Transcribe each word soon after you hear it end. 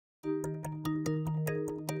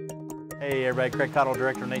Hey everybody, Craig Cottle,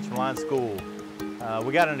 Director of Nature Reliance School.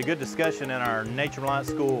 We got into a good discussion in our Nature Reliance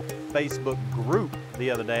School Facebook group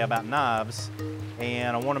the other day about knives,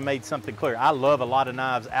 and I want to make something clear. I love a lot of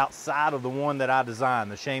knives outside of the one that I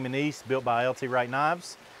designed, the Shemanese, built by Wright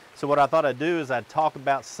Knives. So what I thought I'd do is I'd talk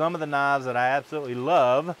about some of the knives that I absolutely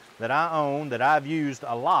love, that I own, that I've used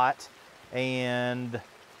a lot, and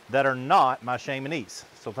that are not my Shemanese.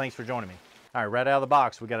 So thanks for joining me. All right, right out of the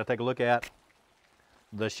box, we got to take a look at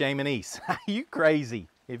the Shemanese. You crazy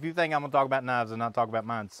if you think I'm gonna talk about knives and not talk about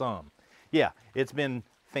mine some. Yeah, it's been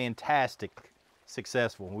fantastic,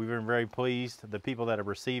 successful. We've been very pleased. The people that have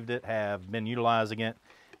received it have been utilizing it,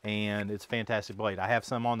 and it's a fantastic blade. I have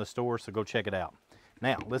some on the store, so go check it out.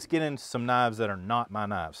 Now, let's get into some knives that are not my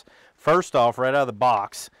knives. First off, right out of the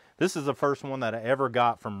box, this is the first one that I ever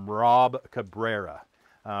got from Rob Cabrera.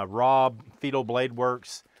 Rob, Filo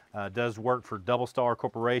Bladeworks, does work for Doublestar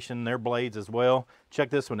Corporation, their blades as well. Check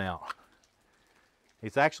this one out.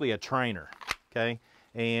 It's actually a trainer, okay?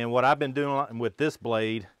 And what I've been doing with this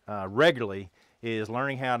blade regularly is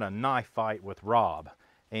learning how to knife fight with Rob.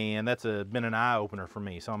 And that's been an eye-opener for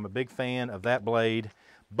me. So I'm a big fan of that blade.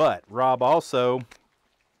 But Rob also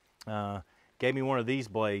gave me one of these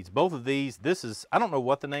blades. Both of these, I don't know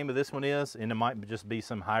what the name of this one is, and it might just be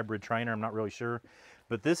some hybrid trainer, I'm not really sure.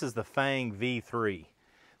 But this is the Fang V3.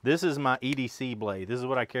 This is my EDC blade. This is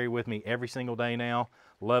what I carry with me every single day now.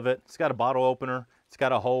 Love it. It's got a bottle opener. It's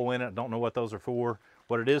got a hole in it. Don't know what those are for.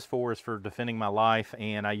 What it is for defending my life,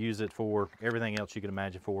 and I use it for everything else you can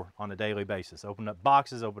imagine for on a daily basis. Open up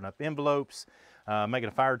boxes, open up envelopes, making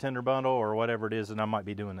a fire tender bundle, or whatever it is that I might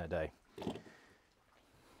be doing that day.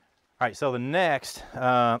 All right, so the next,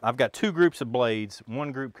 I've got two groups of blades.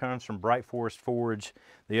 One group comes from Bright Forest Forge.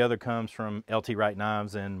 The other comes from Wright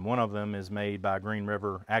Knives, and one of them is made by Green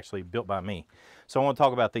River, actually built by me. So I want to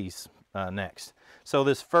talk about these next. So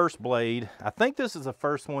this first blade, I think this is the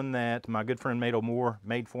first one that my good friend Mado Moore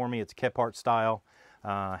made for me. It's Kephart style,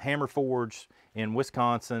 hammer forged in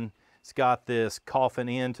Wisconsin. It's got this coffin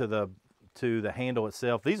into the handle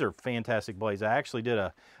itself. These are fantastic blades. I actually did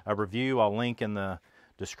a review. I'll link in the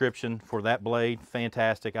description for that blade.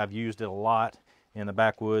 Fantastic. I've used it a lot in the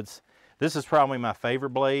backwoods. This is probably my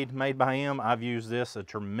favorite blade made by him. I've used this a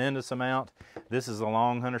tremendous amount. This is a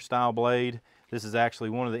long hunter style blade. This is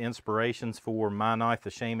actually one of the inspirations for my knife,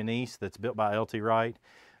 the Shemanese, that's built by Wright.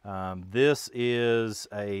 This is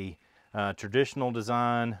a traditional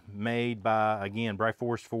design made by, again, Bright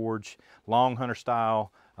Forest Forge, long hunter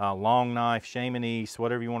style, long knife, Shemanese,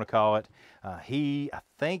 whatever you want to call it. I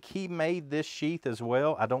think he made this sheath as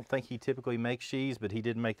well. I don't think he typically makes sheaths, but he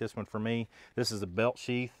did make this one for me. This is a belt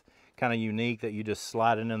sheath, kind of unique, that you just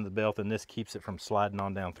slide it into the belt, and this keeps it from sliding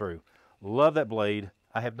on down through. Love that blade.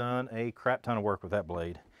 I have done a crap ton of work with that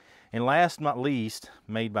blade. And last but not least,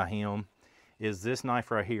 made by him, is this knife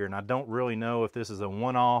right here. And I don't really know if this is a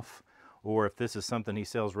one-off or if this is something he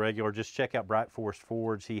sells regular. Just check out Bright Forest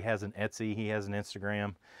Forge. He has an Etsy, he has an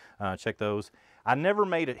Instagram. Check those. I never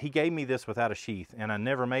made it. He gave me this without a sheath, and I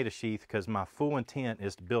never made a sheath because my full intent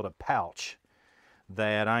is to build a pouch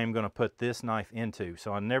that I am going to put this knife into.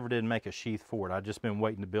 So I never did make a sheath for it. I've just been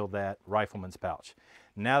waiting to build that rifleman's pouch.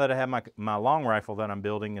 Now that I have my long rifle that I'm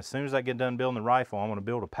building, as soon as I get done building the rifle, I'm going to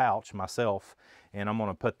build a pouch myself, and I'm going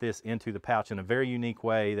to put this into the pouch in a very unique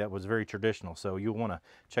way that was very traditional. So you'll want to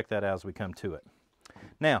check that out as we come to it.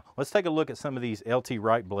 Now, let's take a look at some of these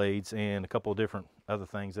Wright blades and a couple of different other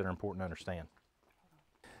things that are important to understand.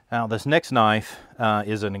 Now, this next knife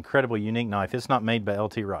is an incredibly unique knife. It's not made by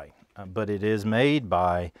Wright, but it is made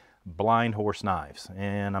by Blind Horse Knives,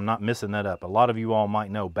 and I'm not missing that up. A lot of you all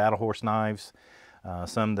might know Battle Horse Knives.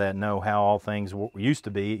 Some that know how all things used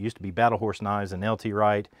to be. It used to be Battle Horse Knives, and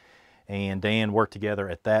Wright and Dan worked together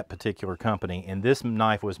at that particular company, and this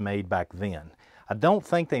knife was made back then. I don't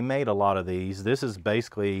think they made a lot of these. This is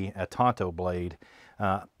basically a Tonto blade.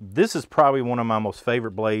 This is probably one of my most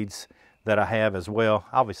favorite blades that I have as well.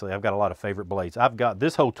 Obviously, I've got a lot of favorite blades. I've got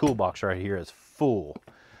this whole toolbox right here is full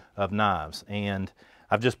of knives, and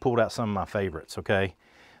I've just pulled out some of my favorites, okay?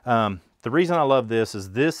 The reason I love this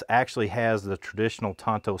is this actually has the traditional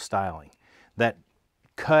Tonto styling. That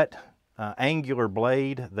cut angular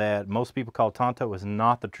blade that most people call Tonto is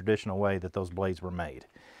not the traditional way that those blades were made.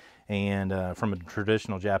 And from a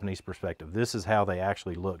traditional Japanese perspective, this is how they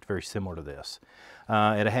actually looked, very similar to this.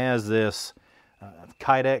 It has this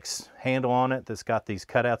Kydex handle on it that's got these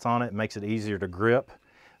cutouts on it. It makes it easier to grip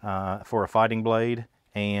for a fighting blade,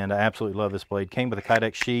 and I absolutely love this blade. Came with a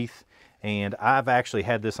Kydex sheath, and I've actually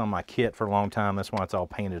had this on my kit for a long time. That's why it's all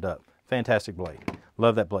painted up. Fantastic blade.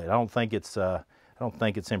 Love that blade. I don't think it's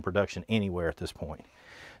in production anywhere at this point.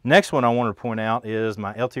 Next one I want to point out is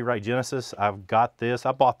my LT Wright Genesis. I've got this.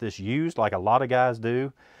 I bought this used like a lot of guys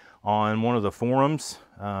do on one of the forums,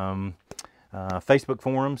 Facebook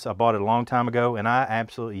forums. I bought it a long time ago, and I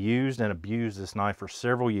absolutely used and abused this knife for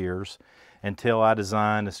several years until I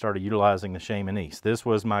designed and started utilizing the Shemanese. This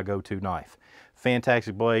was my go-to knife.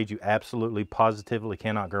 Fantastic blade. You absolutely positively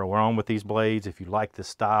cannot go wrong with these blades. If you like this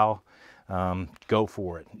style, go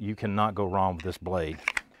for it. You cannot go wrong with this blade.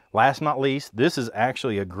 Last but not least, this is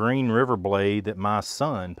actually a Green River blade that my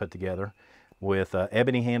son put together with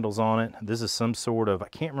ebony handles on it. This is some sort of, I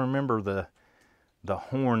can't remember the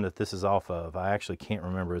horn that this is off of. I actually can't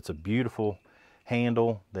remember. It's a beautiful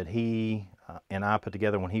handle that he and I put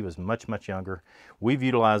together when he was much, much younger. We've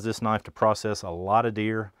utilized this knife to process a lot of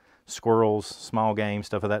deer, squirrels, small game,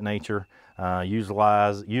 stuff of that nature.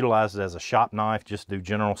 Utilize it as a shop knife, just to do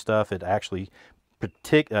general stuff. It actually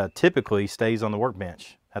typically stays on the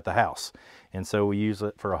workbench at the house, and so we use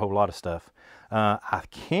it for a whole lot of stuff. I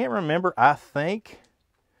can't remember. I think,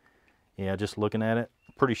 yeah, just looking at it,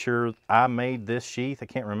 pretty sure I made this sheath. I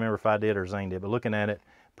can't remember if I did or Zane did, but looking at it,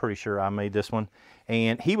 pretty sure I made this one.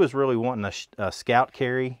 And he was really wanting a scout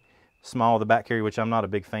carry, small of the back carry, which I'm not a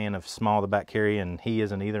big fan of small of the back carry, and he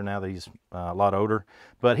isn't either now that he's a lot older.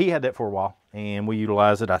 But he had that for a while, and we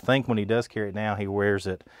utilize it. I think when he does carry it now, he wears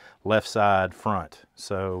it left side front.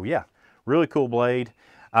 So yeah, really cool blade.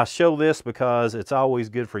 I show this because it's always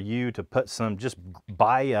good for you to put some, just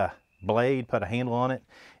buy a blade, put a handle on it,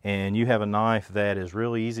 and you have a knife that is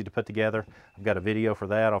really easy to put together. I've got a video for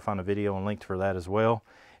that. I'll find a video and link for that as well.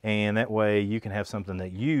 And that way you can have something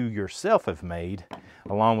that you yourself have made,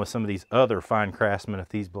 along with some of these other fine craftsmen if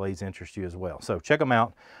these blades interest you as well. So check them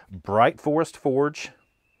out. Bright Forest Forge,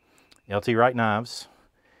 LT Wright Knives,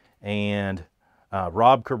 and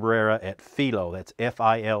Rob Cabrera at Filo, that's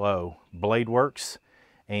F-I-L-O, Bladeworks,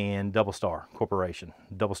 and Doublestar Corporation,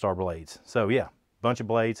 Doublestar Blades. So yeah, bunch of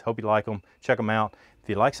blades. Hope you like them. Check them out. If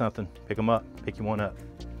you like something, pick them up. Pick you one up.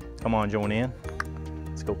 Come on, join in.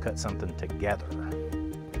 Let's go cut something together.